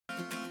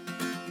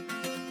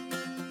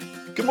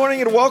Good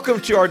morning and welcome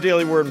to our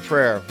Daily Word and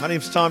Prayer. My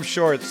name is Tom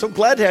Short. So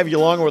glad to have you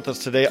along with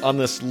us today on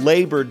this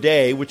Labor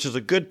Day, which is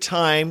a good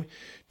time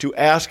to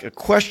ask a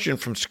question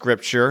from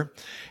Scripture,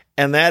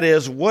 and that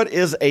is, what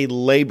is a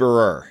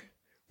laborer?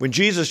 When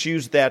Jesus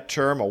used that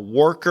term, a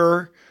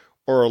worker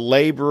or a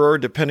laborer,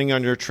 depending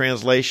on your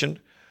translation,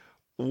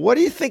 what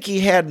do you think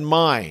he had in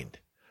mind?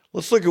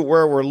 Let's look at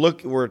where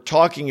we're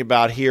talking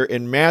about here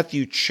in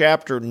Matthew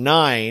chapter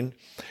 9,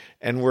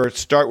 and we'll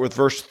start with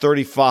verse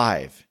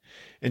 35.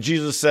 And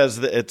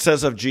it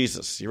says of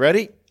Jesus, you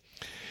ready?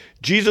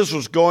 Jesus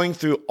was going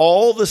through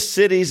all the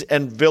cities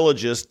and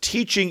villages,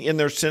 teaching in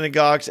their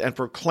synagogues and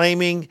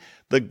proclaiming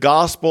the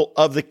gospel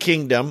of the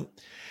kingdom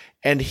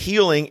and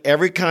healing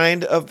every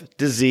kind of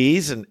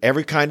disease and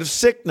every kind of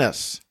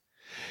sickness.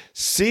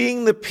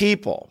 Seeing the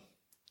people,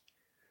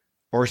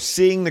 or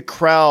seeing the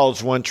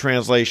crowds, one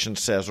translation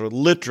says, or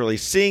literally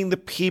seeing the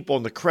people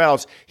and the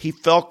crowds, he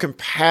felt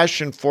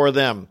compassion for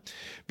them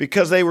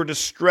because they were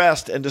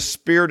distressed and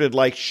dispirited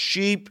like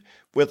sheep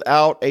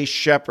without a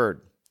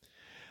shepherd.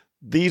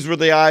 These were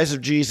the eyes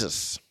of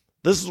Jesus.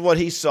 This is what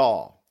he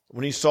saw.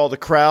 When he saw the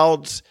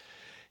crowds,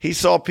 he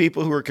saw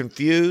people who were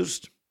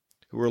confused,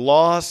 who were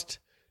lost,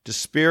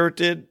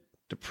 dispirited,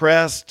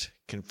 depressed,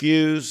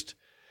 confused.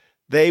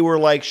 They were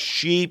like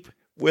sheep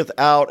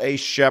without a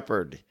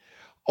shepherd.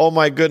 Oh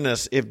my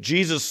goodness, if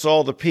Jesus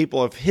saw the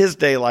people of his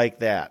day like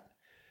that,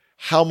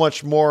 how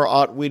much more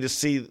ought we to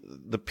see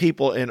the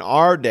people in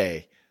our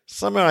day?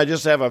 Somehow I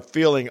just have a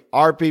feeling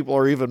our people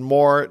are even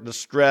more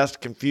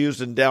distressed,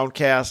 confused, and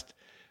downcast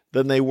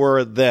than they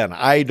were then.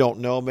 I don't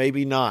know,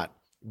 maybe not,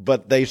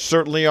 but they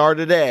certainly are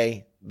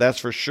today, that's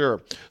for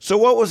sure. So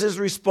what was his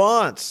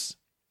response?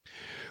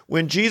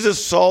 When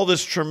Jesus saw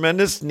this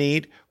tremendous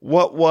need,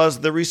 what was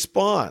the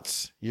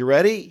response? You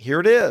ready?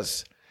 Here it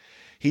is.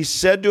 He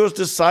said to his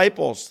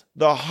disciples,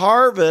 "The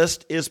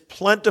harvest is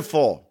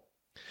plentiful,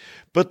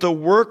 but the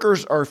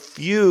workers are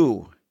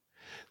few.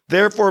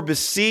 Therefore,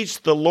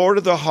 beseech the Lord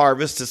of the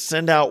harvest to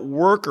send out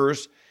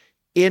workers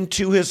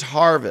into his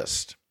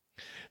harvest."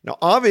 Now,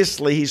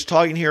 obviously, he's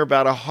talking here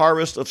about a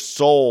harvest of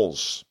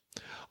souls,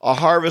 a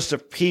harvest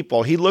of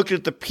people. He looked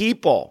at the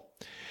people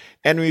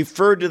and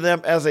referred to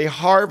them as a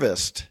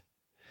harvest.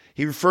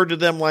 He referred to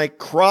them like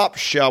crops,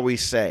 shall we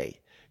say.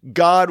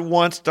 God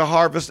wants to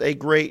harvest a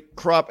great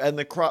crop, and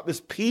the crop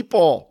is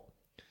people.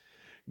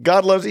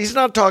 God loves, he's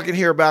not talking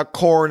here about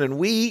corn and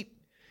wheat.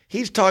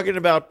 He's talking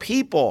about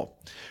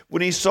people.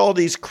 When he saw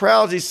these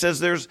crowds, he says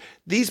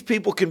these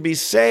people can be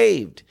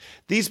saved.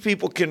 These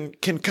people can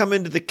come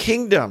into the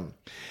kingdom.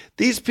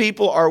 These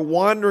people are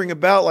wandering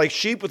about like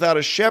sheep without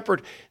a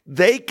shepherd.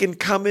 They can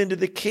come into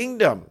the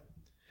kingdom.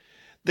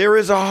 There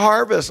is a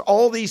harvest.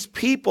 All these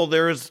people,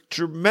 there is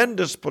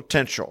tremendous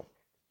potential.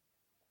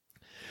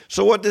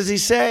 So what does he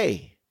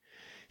say?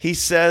 He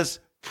says,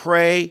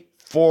 pray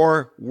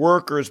for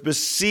workers.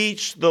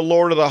 Beseech the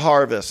Lord of the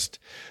harvest.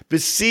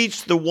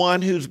 Beseech the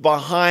one who's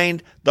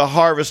behind the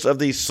harvest of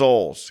these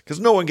souls. Because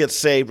no one gets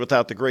saved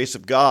without the grace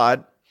of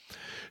God.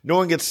 No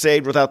one gets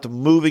saved without the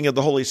moving of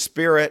the Holy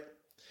Spirit.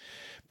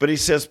 But he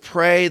says,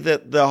 pray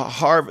that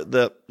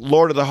the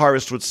Lord of the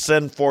harvest would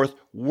send forth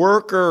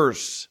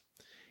workers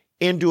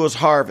into his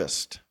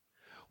harvest.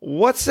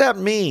 What's that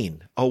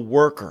mean, a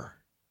worker?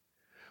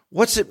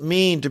 What's it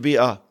mean to be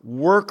a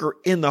worker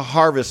in the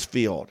harvest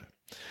field?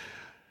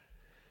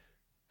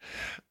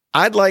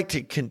 I'd like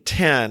to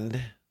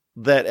contend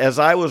that as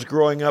I was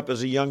growing up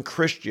as a young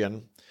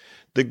Christian,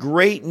 the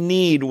great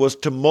need was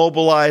to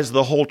mobilize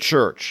the whole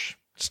church.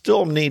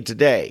 Still a need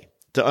today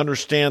to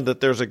understand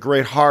that there's a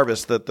great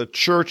harvest, that the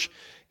church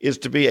is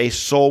to be a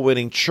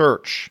soul-winning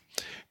church,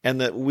 and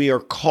that we are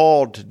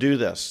called to do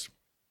this.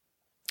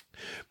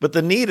 But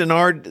the need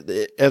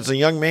as a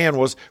young man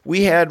was,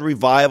 we had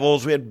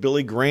revivals, we had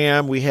Billy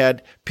Graham, we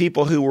had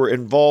people who were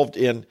involved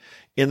in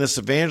this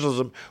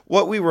evangelism.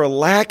 What we were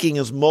lacking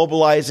is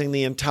mobilizing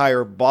the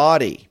entire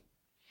body.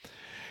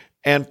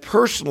 And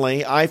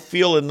personally, I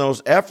feel in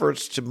those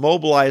efforts to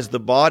mobilize the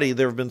body,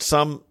 there have been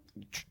some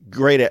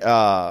great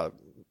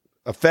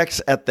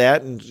effects at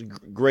that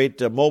and great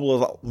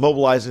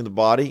mobilizing the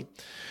body.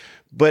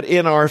 But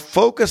in our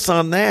focus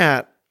on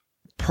that,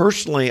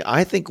 personally,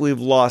 I think we've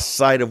lost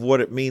sight of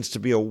what it means to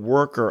be a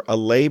worker, a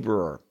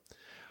laborer.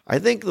 I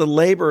think the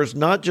laborer is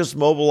not just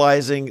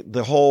mobilizing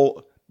the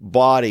whole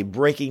body,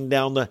 breaking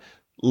down the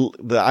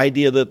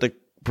idea that the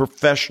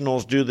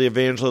professionals do the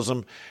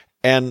evangelism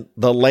and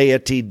the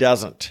laity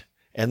doesn't,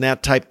 and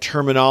that type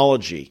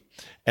terminology,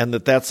 and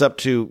that's up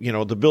to,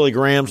 the Billy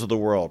Grahams of the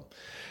world.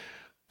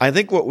 I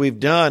think what we've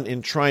done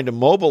in trying to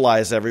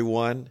mobilize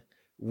everyone,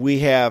 we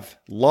have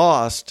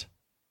lost,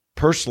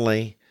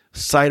 personally,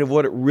 sight of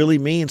what it really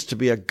means to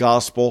be a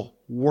gospel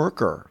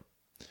worker.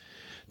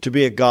 To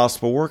be a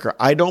gospel worker.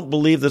 I don't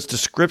believe this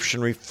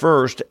description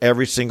refers to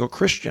every single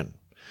Christian.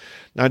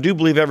 Now, I do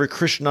believe every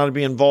Christian ought to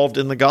be involved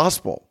in the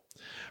gospel.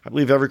 I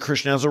believe every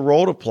Christian has a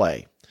role to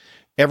play.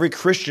 Every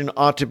Christian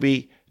ought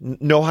to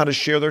know how to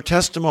share their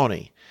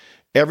testimony.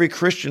 Every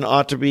Christian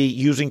ought to be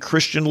using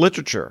Christian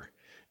literature.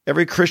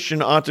 Every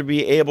Christian ought to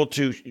be able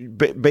to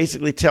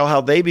basically tell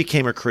how they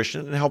became a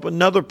Christian and help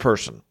another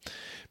person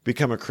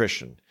become a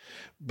Christian.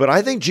 But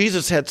I think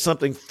Jesus had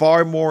something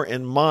far more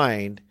in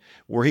mind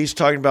where he's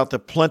talking about the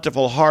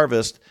plentiful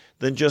harvest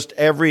than just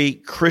every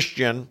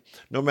Christian,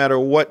 no matter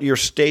what your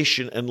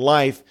station in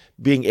life,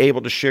 being able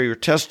to share your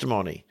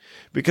testimony.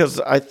 Because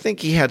I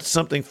think he had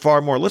something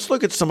far more. Let's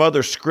look at some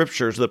other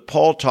scriptures that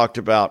Paul talked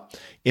about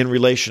in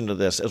relation to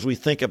this as we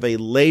think of a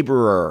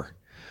laborer,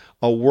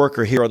 a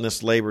worker here on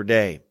this Labor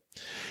Day.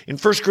 In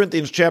 1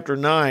 Corinthians chapter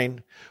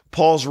 9,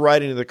 Paul's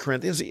writing to the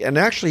Corinthians, and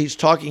actually he's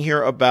talking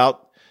here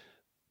about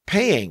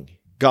paying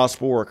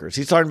gospel workers.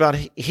 He's talking about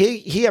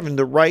he having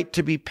the right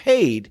to be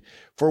paid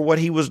for what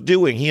he was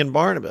doing, he and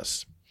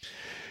Barnabas.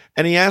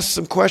 And he asked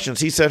some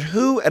questions. He said,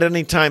 who at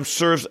any time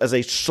serves as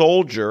a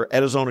soldier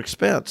at his own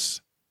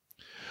expense?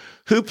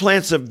 Who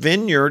plants a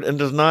vineyard and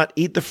does not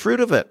eat the fruit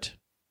of it?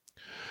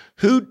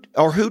 Who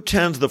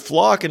tends the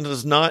flock and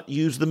does not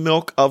use the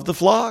milk of the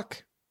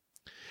flock?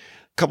 A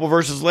couple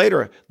verses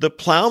later, the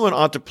plowman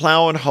ought to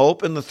plow in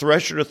hope and the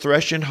thresher to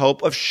thresh in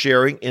hope of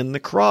sharing in the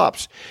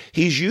crops.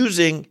 He's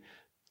using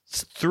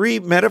three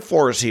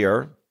metaphors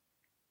here.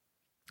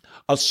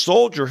 A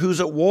soldier who's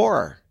at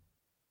war,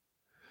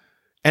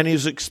 and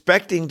he's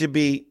expecting to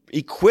be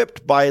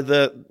equipped by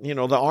the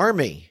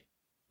army.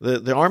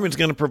 The army's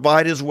going to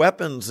provide his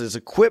weapons, his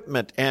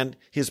equipment, and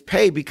his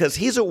pay because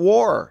he's at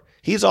war.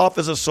 He's off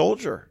as a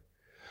soldier.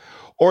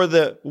 Or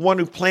the one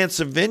who plants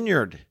a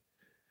vineyard,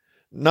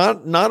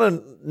 not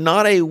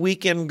a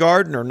weekend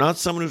gardener, not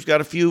someone who's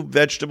got a few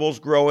vegetables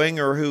growing,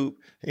 or who,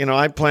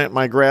 I plant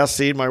my grass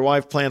seed, my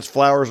wife plants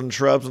flowers and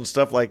shrubs and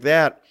stuff like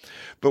that.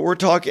 But we're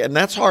talking, and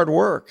that's hard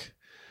work.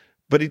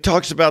 But he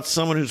talks about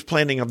someone who's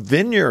planting a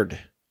vineyard.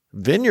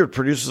 Vineyard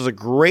produces a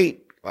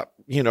great,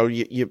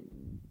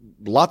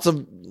 lots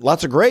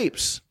of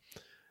grapes.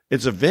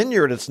 It's a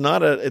vineyard. It's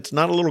not a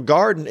little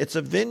garden. It's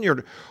a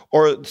vineyard.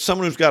 Or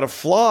someone who's got a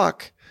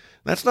flock.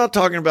 That's not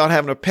talking about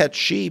having a pet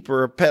sheep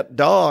or a pet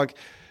dog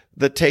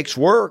that takes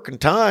work and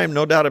time,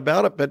 no doubt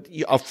about it. But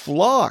a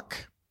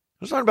flock.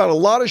 It's talking about a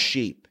lot of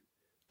sheep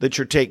that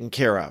you're taking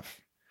care of.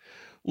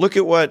 Look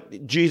at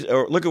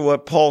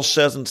what Paul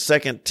says in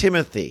 2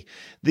 Timothy.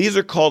 These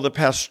are called the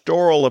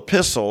pastoral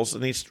epistles,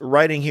 and he's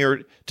writing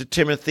here to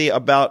Timothy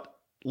about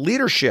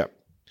leadership.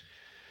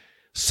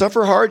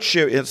 Suffer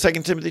hardship, in 2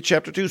 Timothy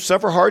chapter 2,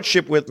 suffer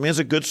hardship with me as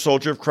a good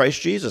soldier of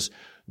Christ Jesus.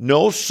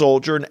 No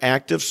soldier in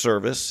active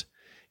service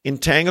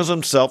entangles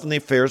himself in the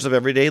affairs of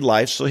everyday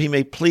life so he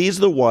may please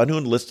the one who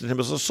enlisted him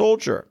as a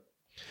soldier.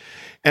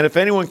 And if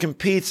anyone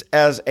competes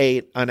as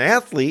an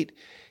athlete,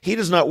 he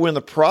does not win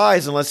the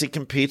prize unless he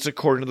competes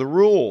according to the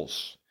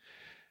rules.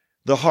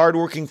 The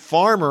hardworking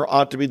farmer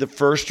ought to be the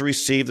first to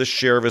receive the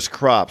share of his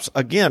crops.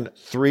 Again,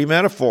 three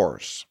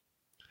metaphors.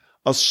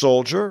 A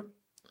soldier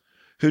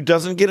who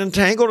doesn't get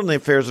entangled in the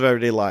affairs of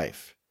everyday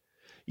life.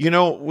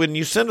 When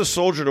you send a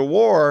soldier to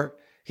war,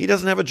 he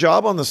doesn't have a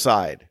job on the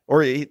side.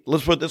 Or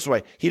let's put it this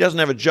way. He doesn't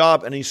have a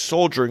job and he's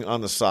soldiering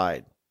on the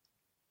side.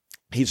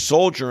 He's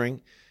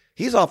soldiering.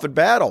 He's off at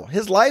battle.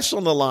 His life's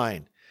on the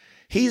line.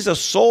 He's a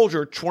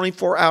soldier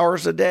 24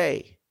 hours a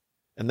day,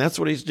 and that's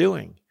what he's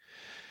doing.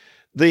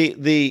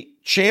 The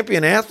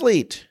champion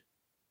athlete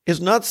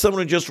is not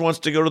someone who just wants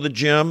to go to the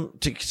gym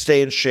to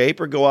stay in shape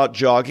or go out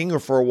jogging or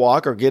for a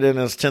walk or get in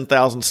his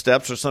 10,000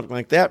 steps or something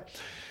like that.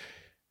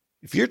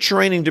 If you're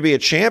training to be a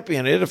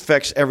champion, it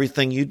affects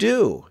everything you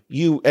do.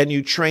 You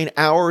train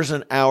hours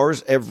and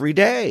hours every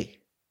day.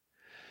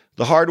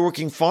 The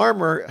hardworking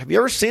farmer, have you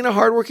ever seen a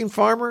hardworking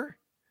farmer?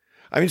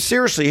 I mean,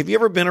 seriously, have you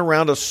ever been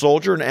around a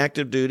soldier in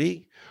active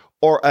duty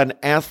or an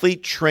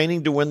athlete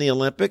training to win the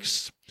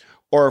Olympics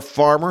or a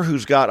farmer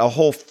who's got a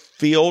whole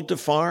field to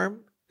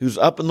farm, who's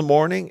up in the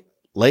morning,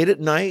 late at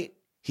night,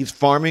 he's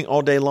farming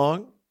all day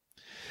long?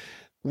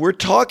 We're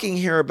talking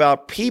here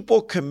about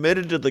people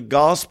committed to the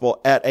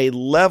gospel at a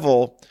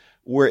level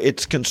where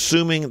it's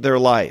consuming their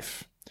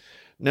life.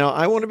 Now,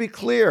 I want to be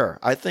clear.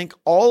 I think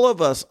all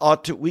of us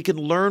we can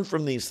learn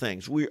from these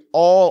things. We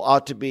all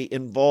ought to be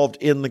involved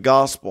in the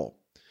gospel.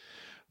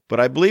 But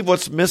I believe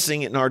what's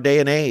missing in our day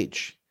and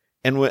age,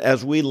 and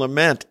as we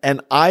lament, and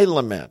I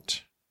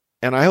lament,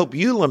 and I hope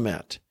you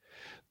lament,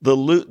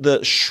 the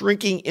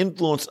shrinking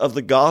influence of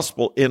the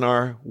gospel in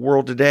our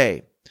world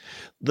today.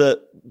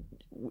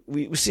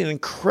 We see an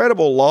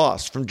incredible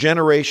loss from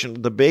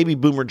the baby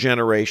boomer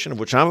generation, of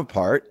which I'm a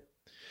part,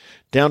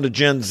 down to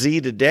Gen Z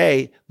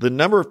today. The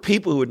number of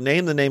people who would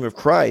name the name of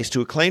Christ,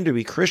 who would claim to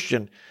be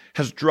Christian,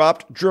 has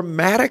dropped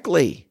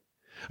dramatically.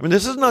 I mean,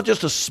 this is not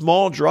just a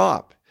small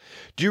drop.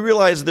 Do you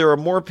realize there are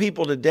more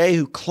people today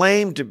who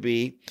claim to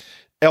be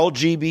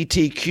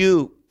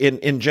LGBTQ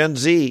in Gen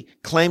Z,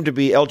 claim to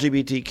be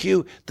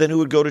LGBTQ, than who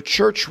would go to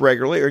church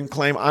regularly and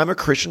claim, I'm a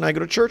Christian, I go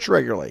to church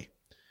regularly?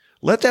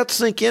 Let that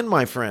sink in,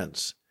 my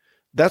friends.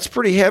 That's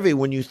pretty heavy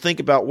when you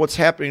think about what's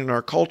happening in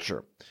our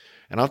culture.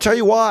 And I'll tell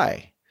you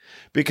why.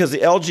 Because the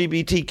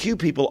LGBTQ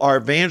people are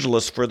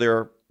evangelists for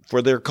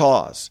their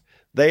cause.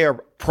 They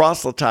are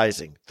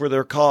proselytizing for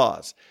their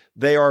cause.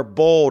 They are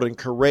bold and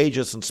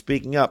courageous in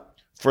speaking up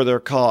for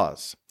their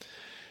cause.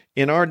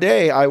 In our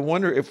day, I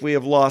wonder if we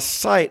have lost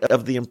sight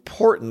of the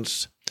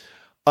importance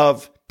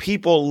of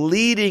people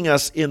leading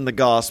us in the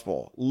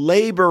gospel,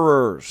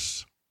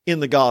 laborers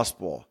in the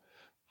gospel,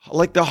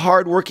 like the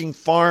hardworking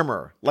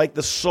farmer, like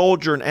the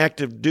soldier in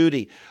active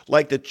duty,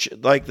 like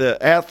the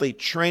athlete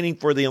training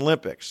for the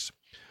Olympics.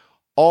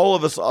 All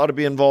of us ought to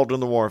be involved in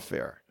the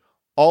warfare.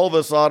 All of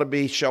us ought to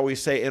be, shall we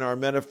say, in our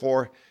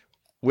metaphor,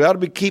 we ought to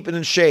be keeping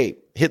in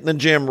shape, hitting the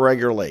gym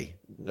regularly,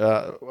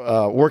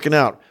 working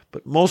out.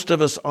 But most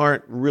of us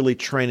aren't really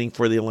training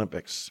for the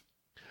Olympics.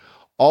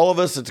 All of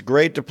us, it's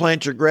great to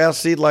plant your grass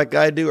seed like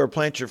I do or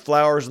plant your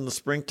flowers in the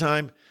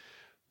springtime,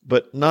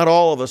 but not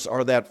all of us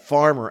are that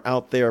farmer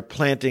out there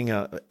planting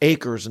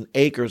acres and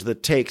acres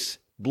that takes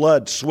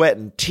blood, sweat,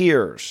 and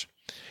tears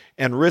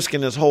and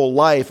risking his whole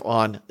life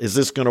on, is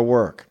this going to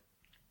work?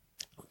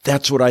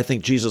 That's what I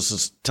think Jesus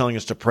is telling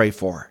us to pray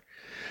for.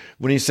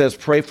 When he says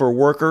pray for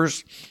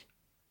workers,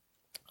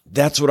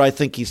 that's what I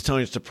think he's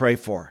telling us to pray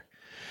for.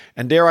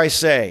 And dare I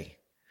say,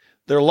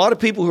 there are a lot of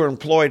people who are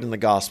employed in the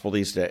gospel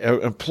these days,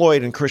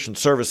 employed in Christian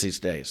service these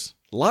days.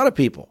 A lot of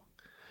people.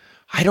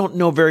 I don't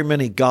know very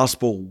many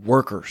gospel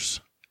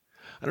workers.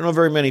 I don't know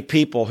very many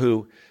people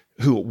who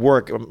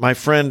work. My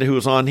friend who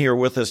was on here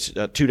with us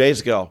 2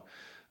 days ago,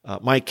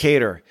 Mike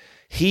Cater,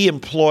 he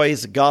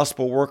employs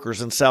gospel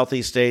workers in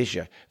Southeast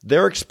Asia.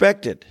 They're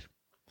expected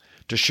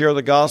to share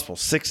the gospel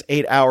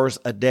 6-8 hours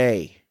a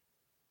day.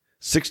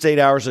 6 to 8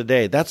 hours a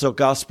day. That's a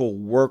gospel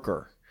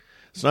worker.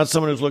 It's not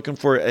someone who's looking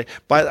for, and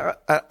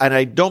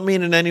I don't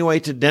mean in any way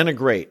to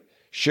denigrate.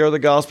 Share the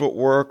gospel at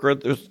work, or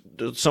there's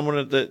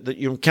someone that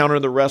you encounter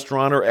in the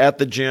restaurant or at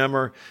the gym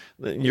or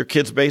your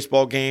kid's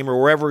baseball game or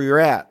wherever you're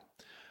at.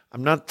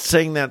 I'm not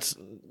saying that's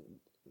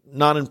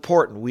not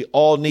important. We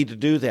all need to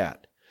do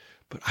that.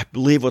 But I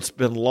believe what's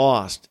been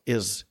lost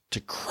is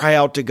to cry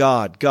out to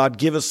God. God,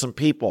 give us some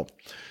people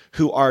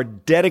who are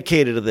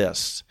dedicated to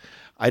this.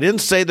 I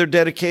didn't say they're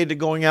dedicated to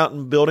going out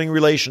and building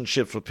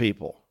relationships with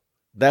people.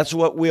 That's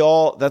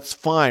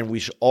fine.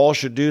 We all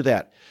should do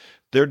that.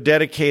 They're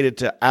dedicated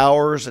to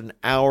hours and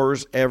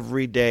hours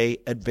every day,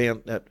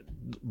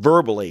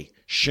 verbally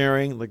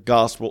sharing the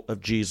gospel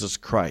of Jesus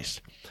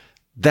Christ.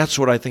 That's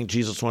what I think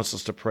Jesus wants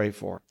us to pray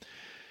for.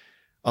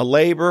 A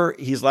laborer,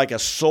 he's like a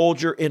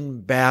soldier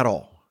in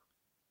battle.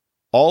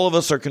 All of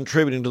us are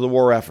contributing to the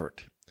war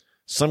effort.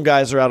 Some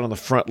guys are out on the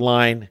front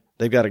line.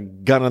 They've got a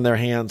gun in their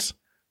hands.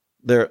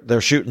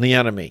 They're shooting the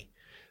enemy.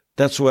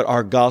 That's what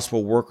our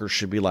gospel workers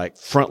should be like.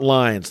 Front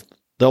lines.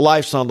 Their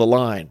life's on the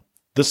line.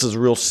 This is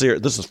real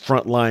serious. This is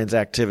front lines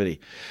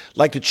activity.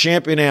 Like the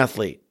champion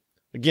athlete.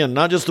 Again,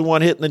 not just the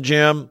one hitting the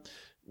gym,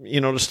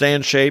 to stay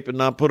in shape and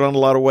not put on a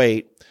lot of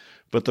weight,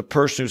 but the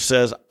person who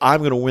says, I'm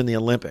going to win the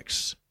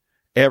Olympics.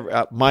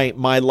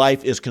 My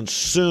life is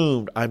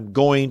consumed. I'm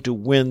going to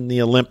win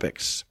the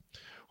Olympics.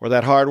 Or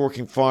that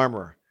hardworking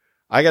farmer.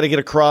 I got to get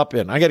a crop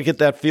in. I got to get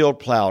that field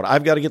plowed.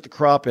 I've got to get the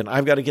crop in.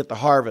 I've got to get the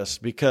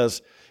harvest,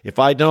 because if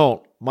I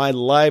don't, my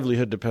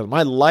livelihood depends.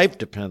 My life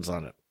depends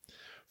on it.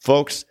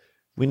 Folks,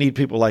 we need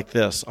people like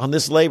this. On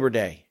this Labor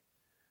Day,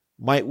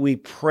 might we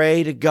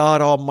pray to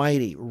God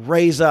Almighty,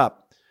 raise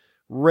up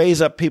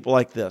people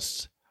like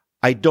this.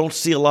 I don't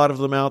see a lot of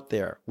them out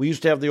there. We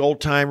used to have the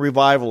old-time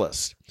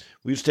revivalists.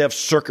 We used to have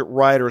circuit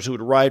riders who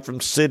would ride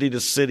from city to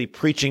city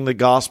preaching the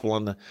gospel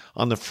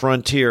on the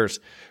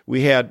frontiers.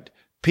 We had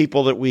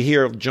people that we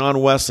hear of,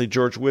 John Wesley,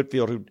 George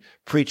Whitefield, who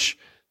preach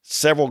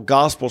several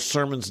gospel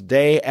sermons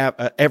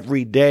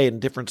every day in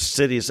different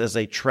cities as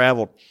they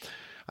traveled.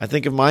 I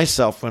think of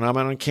myself when I'm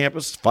out on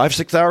campus,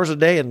 5-6 hours a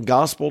day in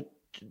gospel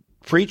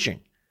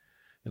preaching.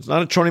 It's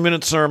not a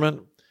 20-minute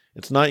sermon.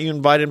 It's not you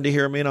invite him to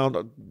hear me.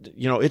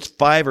 It's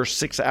 5 or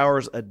 6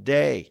 hours a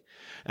day.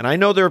 And I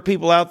know there are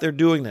people out there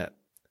doing that.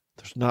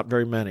 There's not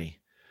very many.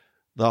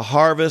 The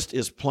harvest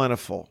is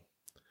plentiful.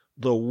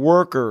 The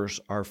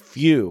workers are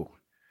few.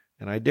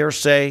 And I dare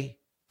say,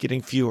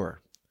 getting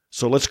fewer.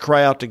 So let's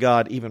cry out to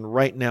God even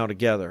right now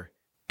together.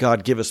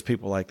 God, give us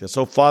people like this.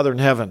 Oh, Father in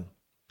heaven,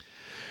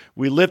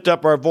 we lift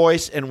up our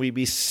voice and we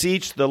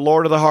beseech the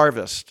Lord of the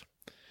harvest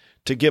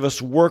to give us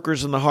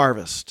workers in the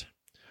harvest.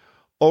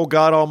 Oh,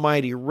 God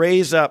Almighty,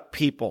 raise up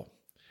people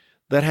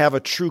that have a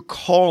true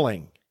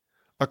calling,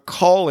 a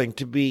calling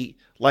to be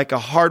like a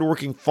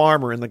hardworking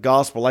farmer in the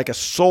gospel, like a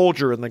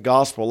soldier in the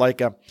gospel,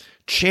 like a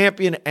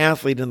champion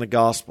athlete in the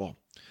gospel.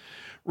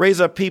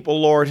 Raise up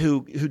people, Lord,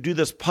 who do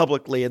this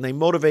publicly, and they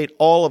motivate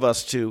all of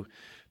us to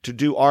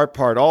do our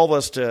part, all of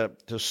us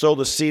to sow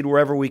the seed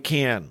wherever we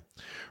can.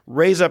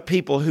 Raise up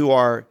people who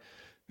are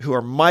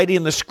mighty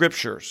in the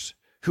Scriptures,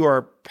 who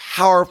are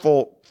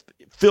powerful,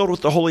 filled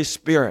with the Holy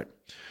Spirit,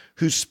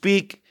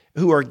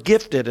 who are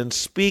gifted and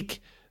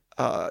speak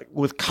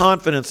with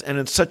confidence and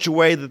in such a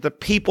way that the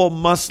people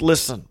must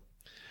listen.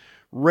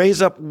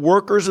 Raise up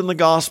workers in the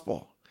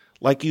gospel,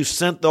 like you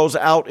sent those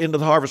out into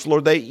the harvest.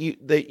 Lord,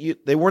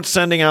 they weren't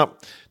sending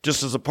out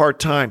just as a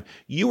part-time.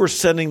 You were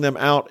sending them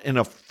out in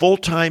a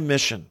full-time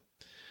mission.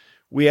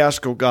 We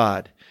ask, oh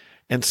God,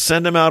 and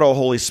send them out, oh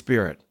Holy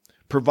Spirit.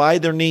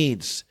 Provide their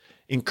needs.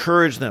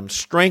 Encourage them.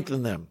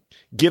 Strengthen them.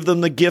 Give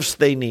them the gifts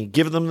they need.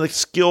 Give them the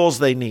skills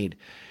they need.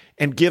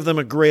 And give them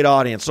a great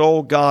audience.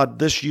 Oh God,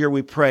 this year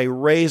we pray,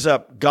 raise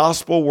up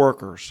gospel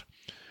workers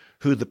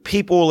who the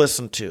people will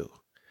listen to.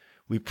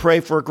 We pray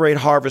for a great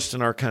harvest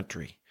in our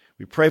country.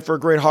 We pray for a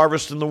great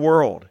harvest in the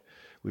world.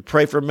 We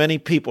pray for many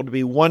people to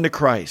be won to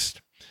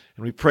Christ.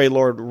 And we pray,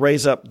 Lord,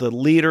 raise up the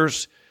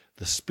leaders,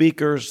 the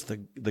speakers,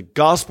 the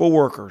gospel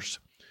workers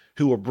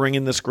who will bring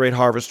in this great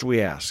harvest,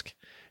 we ask.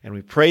 And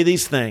we pray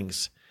these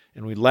things,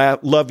 and we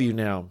love you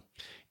now.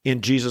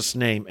 In Jesus'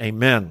 name,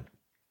 amen.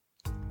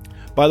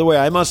 By the way,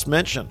 I must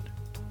mention,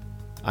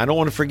 I don't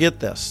want to forget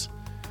this.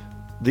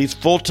 These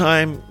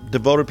full-time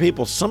devoted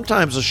people,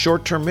 sometimes a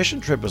short-term mission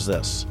trip is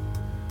this.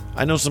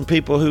 I know some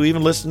people who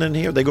even listen in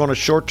here, they go on a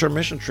short-term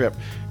mission trip,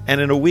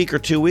 and in a week or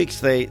 2 weeks,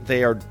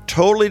 they are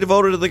totally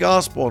devoted to the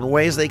gospel in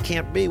ways they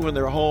can't be when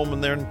they're home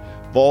and they're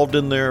involved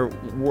in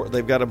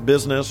they've got a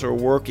business or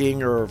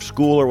working or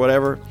school or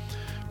whatever.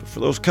 But for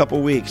those couple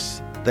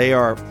weeks, they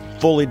are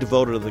fully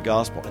devoted to the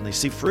gospel, and they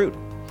see fruit.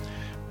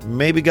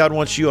 Maybe God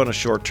wants you on a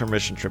short-term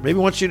mission trip. Maybe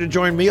He wants you to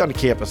join me on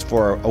campus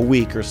for a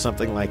week or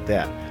something like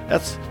that.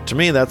 To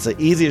me, that's the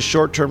easiest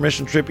short-term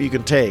mission trip you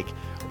can take.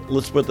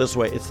 Let's put it this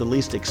way. It's the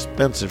least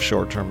expensive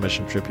short-term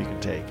mission trip you can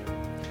take.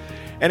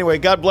 Anyway,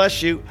 God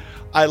bless you.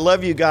 I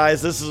love you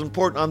guys. This is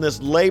important on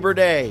this Labor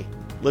Day.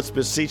 Let's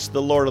beseech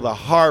the Lord of the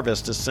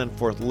harvest to send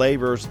forth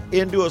laborers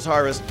into His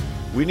harvest.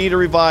 We need a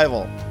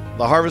revival.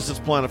 The harvest is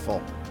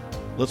plentiful.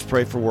 Let's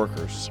pray for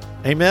workers.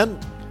 Amen.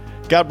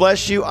 God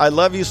bless you. I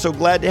love you. So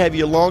glad to have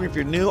you along. If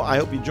you're new, I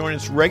hope you join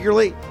us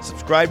regularly.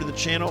 Subscribe to the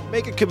channel.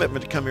 Make a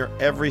commitment to come here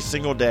every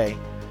single day.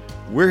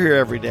 We're here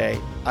every day.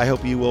 I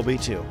hope you will be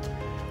too.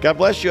 God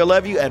bless you. I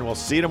love you, and we'll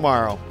see you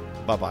tomorrow.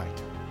 Bye-bye.